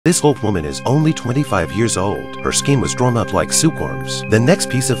This old woman is only 25 years old. Her skin was drawn up like silkworms. The next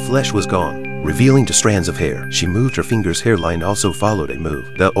piece of flesh was gone, revealing the strands of hair. She moved her fingers, hairline also followed a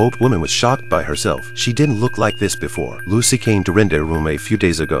move. The old woman was shocked by herself. She didn't look like this before. Lucy came to rent a room a few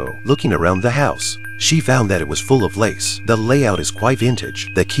days ago. Looking around the house, she found that it was full of lace. The layout is quite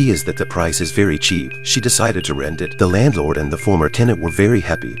vintage. The key is that the price is very cheap. She decided to rent it. The landlord and the former tenant were very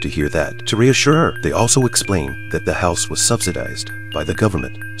happy to hear that. To reassure her, they also explained that the house was subsidized by the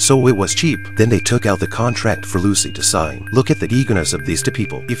government, so it was cheap. Then they took out the contract for Lucy to sign. Look at the eagerness of these two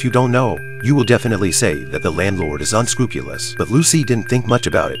people. If you don't know, you will definitely say that the landlord is unscrupulous. But Lucy didn't think much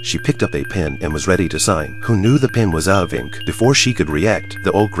about it. She picked up a pen and was ready to sign. Who knew the pen was out of ink? Before she could react,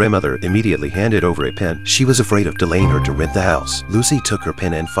 the old grandmother immediately handed over a pen. She was afraid of delaying her to rent the house. Lucy took her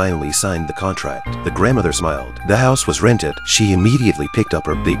pen and finally signed the contract. The grandmother smiled. The house was rented. She immediately picked up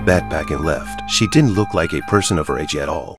her big backpack and left. She didn't look like a person of her age at all.